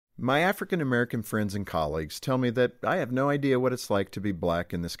My African American friends and colleagues tell me that I have no idea what it's like to be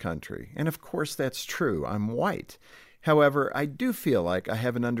black in this country. And of course, that's true. I'm white. However, I do feel like I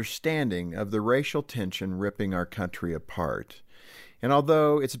have an understanding of the racial tension ripping our country apart. And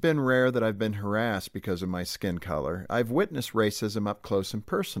although it's been rare that I've been harassed because of my skin color, I've witnessed racism up close and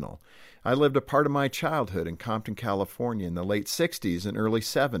personal. I lived a part of my childhood in Compton, California in the late 60s and early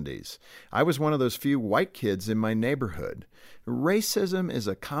 70s. I was one of those few white kids in my neighborhood. Racism is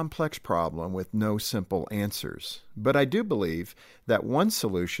a complex problem with no simple answers. But I do believe that one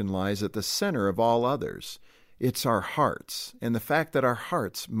solution lies at the center of all others. It's our hearts, and the fact that our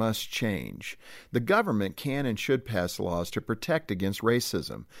hearts must change. The government can and should pass laws to protect against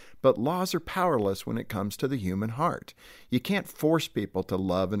racism, but laws are powerless when it comes to the human heart. You can't force people to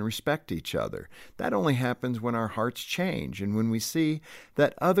love and respect each other. That only happens when our hearts change and when we see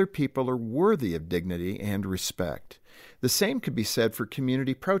that other people are worthy of dignity and respect. The same could be said for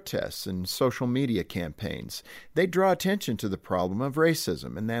community protests and social media campaigns. They draw attention to the problem of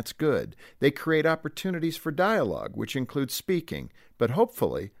racism, and that's good. They create opportunities for dialogue, which includes speaking, but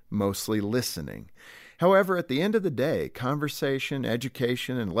hopefully mostly listening. However, at the end of the day, conversation,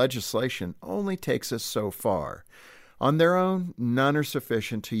 education, and legislation only takes us so far. On their own, none are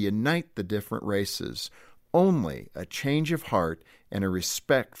sufficient to unite the different races. Only a change of heart and a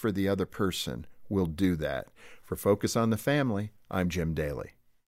respect for the other person will do that. For Focus on the Family, I'm Jim Daly.